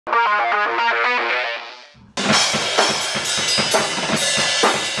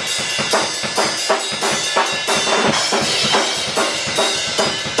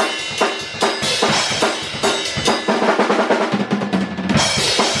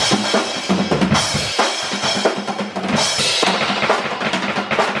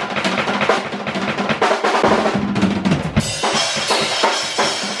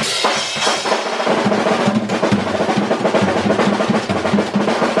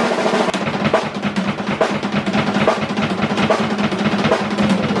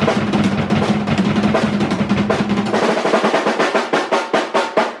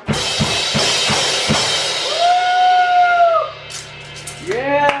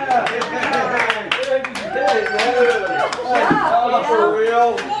Oh, for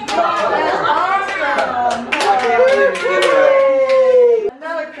real? Awesome.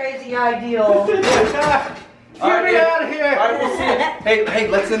 Another crazy ideal. Get me out of here! Alright, we'll see. Hey,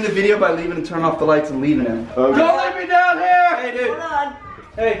 let's end the video by leaving and turn off the lights and leaving him. Okay. Don't let me down here! Hey, dude. Hold on.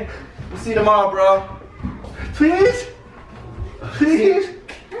 Hey, we'll see you tomorrow, bro. Please? Please?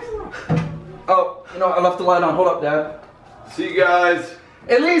 Oh, you know, I left the light on. Hold up, Dad. See you guys.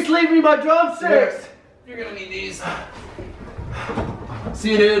 At least leave me my drumsticks. You're gonna need these.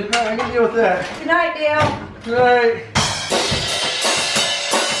 See you, dude. Alright, I can deal with that. Good night, Dale. Good night.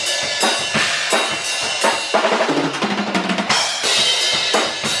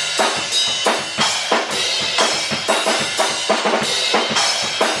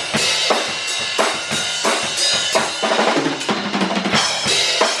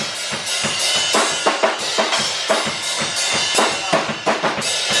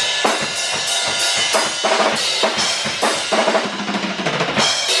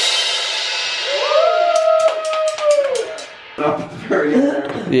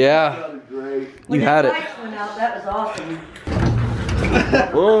 Yeah. That was great. You had it. Lights went out, that was awesome.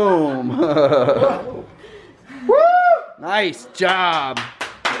 Boom. Woo! Nice job.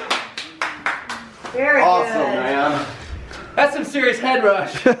 Very Awesome, good. man. That's some serious head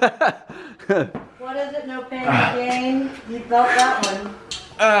rush. What is it? No pain, no gain. You felt that one.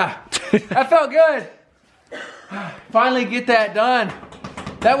 That felt good. Finally get that done.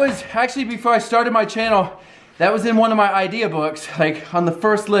 That was actually before I started my channel. That was in one of my idea books, like on the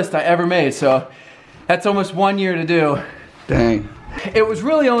first list I ever made. So that's almost 1 year to do. Dang. It was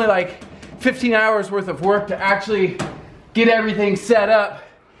really only like 15 hours worth of work to actually get everything set up.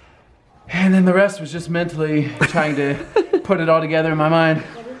 And then the rest was just mentally trying to put it all together in my mind.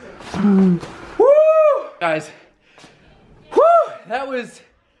 Woo! Guys, woo! That was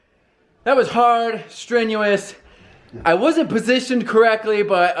hard, strenuous. I wasn't positioned correctly,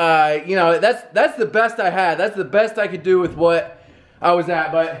 but you know, that's the best I had. That's the best I could do with what I was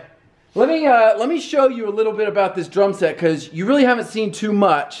at. But let me show you a little bit about this drum set, because you really haven't seen too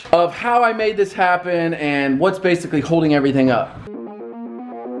much of how I made this happen and what's basically holding everything up.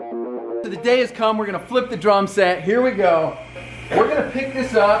 So the day has come. We're gonna flip the drum set. Here we go. We're gonna pick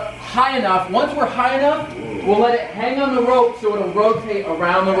this up high enough. Once we're high enough, we'll let it hang on the rope so it'll rotate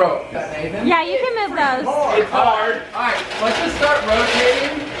around the rope. Nathan? Yeah, you can move those. It's hard. Alright, let's just start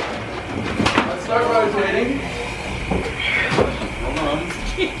rotating. Let's start rotating. Hold on.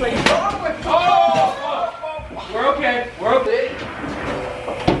 Oh! We're okay. We're okay.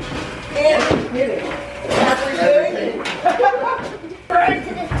 And hit it. Everything.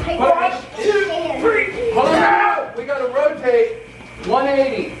 One, two, three. Hold on. We gotta rotate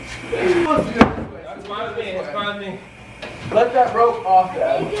 180. It's fine with me, it's fine with me. Let that rope off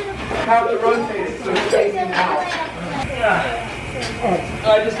that. Have it rotate so it's facing out.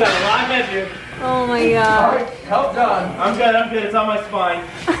 I just got a lot heavier. Oh my god. Alright, help done. I'm good, it's on my spine.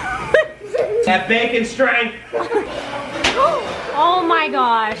 That bacon strength. Oh my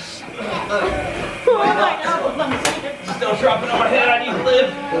gosh. Oh my god. Still dropping on my head, I need to live.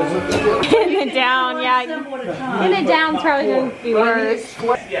 In the down, yeah. In the down's probably going to be worse.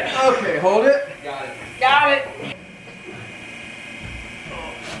 Yeah. Okay, hold it. Got it. Got it.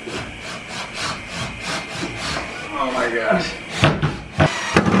 Oh my gosh.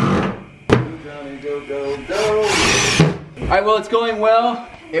 Johnny, go, go, go. Alright, well, it's going well.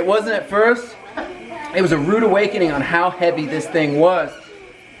 It wasn't at first. It was a rude awakening on how heavy this thing was.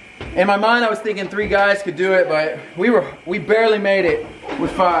 In my mind, I was thinking 3 guys could do it, but we barely made it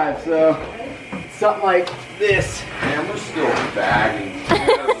with 5. So something like this. Man, we're still bagging.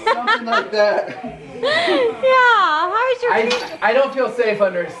 Something like that. Yeah, how's your I don't feel safe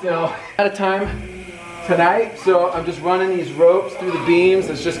under it still. Out of time tonight, so I'm just running these ropes through the beams.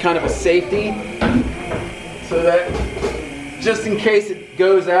 It's just kind of a safety, so that just in case it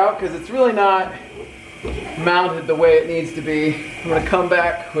goes out, because it's really not mounted the way it needs to be. I'm gonna come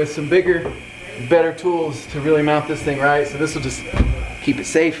back with some bigger, better tools to really mount this thing right. So this will just keep it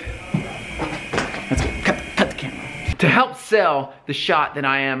safe. Let's go. Cut the camera. To help sell the shot that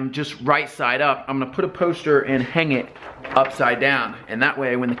I am just right side up, I'm gonna put a poster and hang it upside down. And that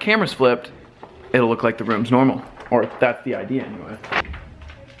way, when the camera's flipped, it'll look like the room's normal. Or that's the idea anyway.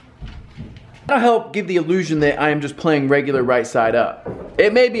 That'll help give the illusion that I am just playing regular right side up.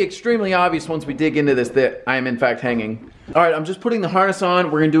 It may be extremely obvious once we dig into this that I am in fact hanging. All right, I'm just putting the harness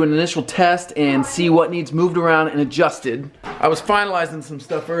on. We're gonna do an initial test and see what needs moved around and adjusted. I was finalizing some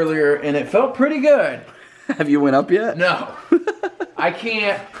stuff earlier and it felt pretty good. Have you went up yet? No. I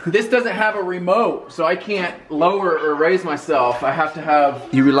can't, this doesn't have a remote, so I can't lower or raise myself. I have to have...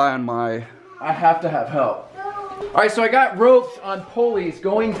 You rely on my... I have to have help. All right, so I got ropes on pulleys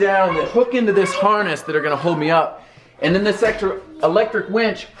going down that hook into this harness that are gonna hold me up. And then this extra electric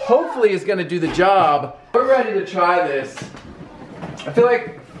winch hopefully is gonna do the job. We're ready to try this. I feel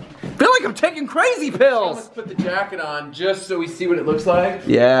like I'm taking crazy pills. let's put the jacket on just so we see what it looks like.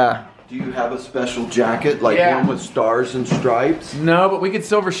 Yeah. Do you have a special jacket, like Yeah. one with stars and stripes? No, but we could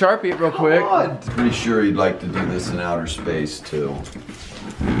silver Sharpie it real quick. I'm pretty sure you'd like to do this in outer space too.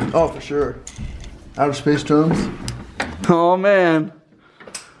 Oh, for sure. Outer space drums. Oh man.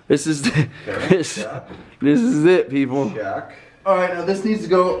 This is this is it, people. Jack. All right, now this needs to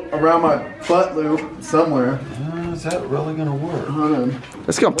go around my butt loop somewhere. Is that really gonna work? Hold on.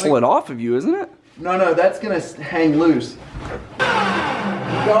 That's gonna pull it off of you, isn't it? No, that's gonna hang loose.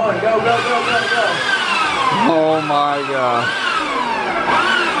 Keep going, go, go, go, go, go. Oh my god.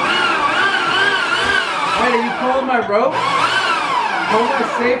 Wait, are you pulling my rope? Pull my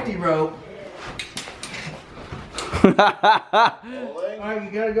safety rope. Alright,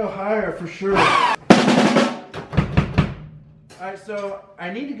 you gotta go higher for sure. Alright, so I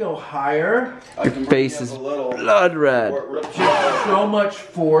need to go higher. Your face is blood red. There's so much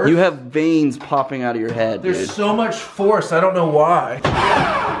force. You have veins popping out of your head, There's dude. so much force, I don't know why.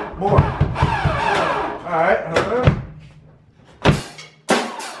 More. Alright, hold on.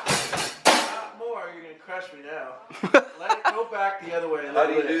 Not more, you're gonna crush me now. Let it go back the other way. How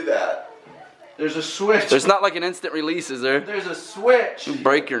do you do that? There's a switch. There's not like an instant release, is there? There's a switch. You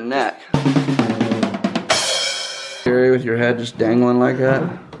break your neck. Scary with your head just dangling like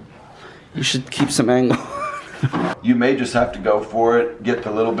that. You should keep some angle. You may just have to go for it, get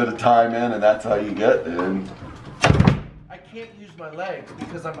the little bit of time in, and that's how you get in. I can't use my legs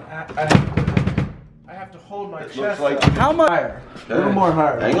because I have to hold my It chest looks like up. How much? Higher. A little more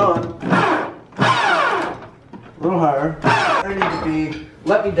higher. Hang on. A little higher. I need to be.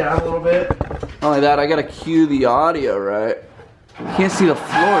 Let me down a little bit. Not only that, I gotta cue the audio right. Can't see the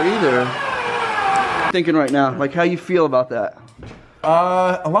floor either. Thinking right now, like how you feel about that?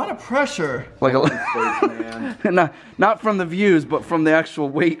 A lot of pressure. Like Man. not from the views, but from the actual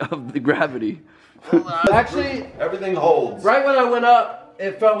weight of the gravity. Actually, Everything holds. right when I went up,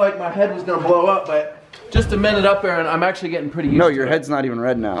 it felt like my head was gonna blow up, but Just a minute up there and I'm actually getting pretty used No, to your it. head's not even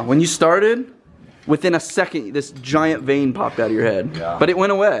red now. When you started, within a second, this giant vein popped out of your head. Yeah. But it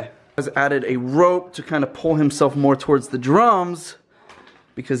went away. Has added a rope to kind of pull himself more towards the drums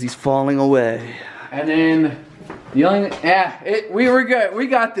because he's falling away. And then the only we were good. We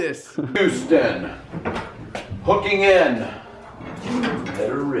got this. Houston. Hooking in. Let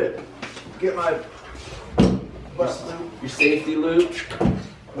her rip. get my Your safety loop.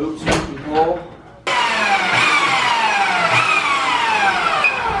 Oops, safety hole.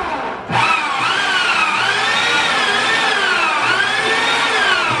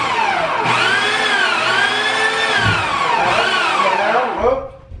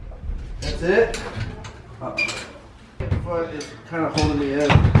 That's it. Foot is kind of holding me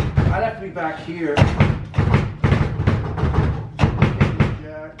in. I'd have to be back here.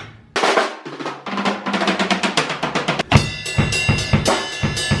 Jack.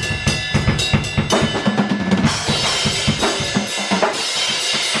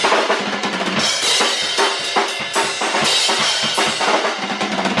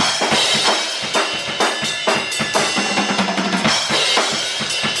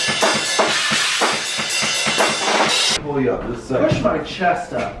 Pull you up this Push section. my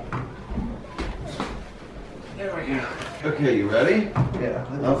chest up. There we go. Okay, you ready? Yeah.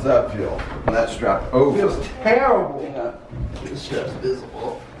 How's that feel? That strap over. Feels terrible. This strap's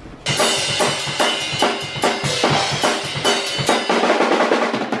visible.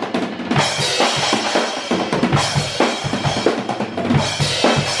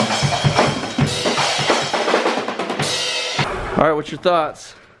 All right, what's your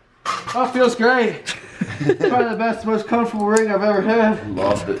thoughts? Oh, it feels great. Probably the best, most comfortable rig I've ever had.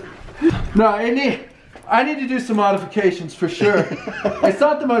 Loved it. No, I need to do some modifications for sure. It's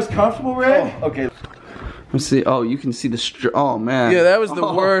not the most comfortable rig. Okay. Let's see. Oh, you can see the oh man. Yeah, that was the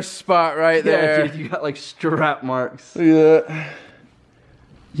Oh. worst spot right Yeah, there. dude, you got like strap marks. Yeah.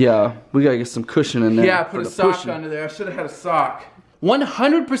 Yeah, we gotta get some cushion in there. Yeah, for put a the sock pushing. under there. I should have had a sock.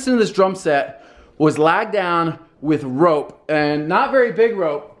 100% of this drum set was lagged down with rope, and not very big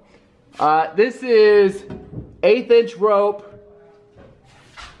rope. This is 1/8 inch rope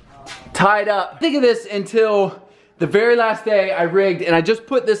tied up. Think of this until the very last day I rigged, and I just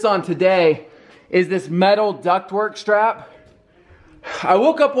put this on today, is this metal ductwork strap. I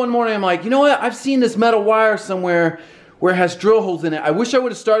woke up one morning, I'm like, you know what? I've seen this metal wire somewhere where it has drill holes in it. I wish I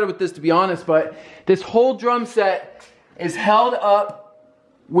would have started with this, to be honest, but this whole drum set is held up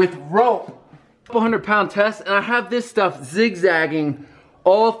with rope. 100-pound test, and I have this stuff zigzagging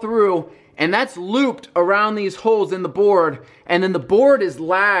all through, and that's looped around these holes in the board, and then the board is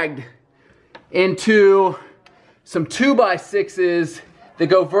lagged into some 2x6s that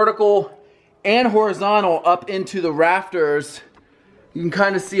go vertical and horizontal up into the rafters. You can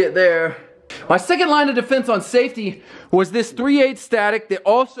kind of see it there. My second line of defense on safety was this 3/8 static that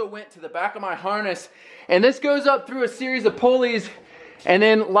also went to the back of my harness, and this goes up through a series of pulleys and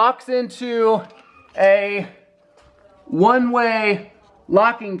then locks into a one-way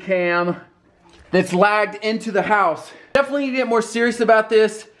locking cam that's lagged into the house. Definitely need to get more serious about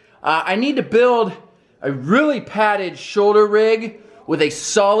this. I need to build a really padded shoulder rig with a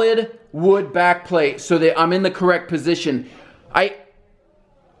solid wood back plate so that I'm in the correct position.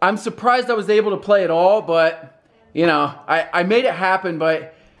 I'm surprised I was able to play at all, but you know, I made it happen,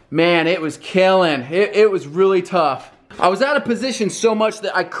 but man, it was killing. It was really tough. I was out of position so much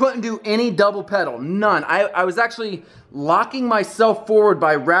that I couldn't do any double pedal, none. I was actually locking myself forward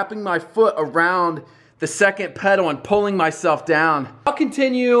by wrapping my foot around the second pedal and pulling myself down. I'll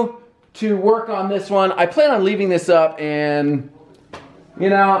continue to work on this one. I plan on leaving this up and, you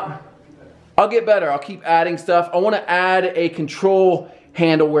know, I'll get better. I'll keep adding stuff. I want to add a control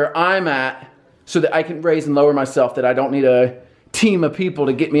handle where I'm at so that I can raise and lower myself, that I don't need a team of people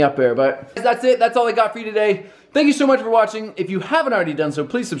to get me up there. But that's it. That's all I got for you today. Thank you so much for watching. If you haven't already done so,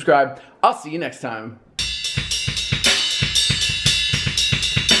 please subscribe. I'll see you next time.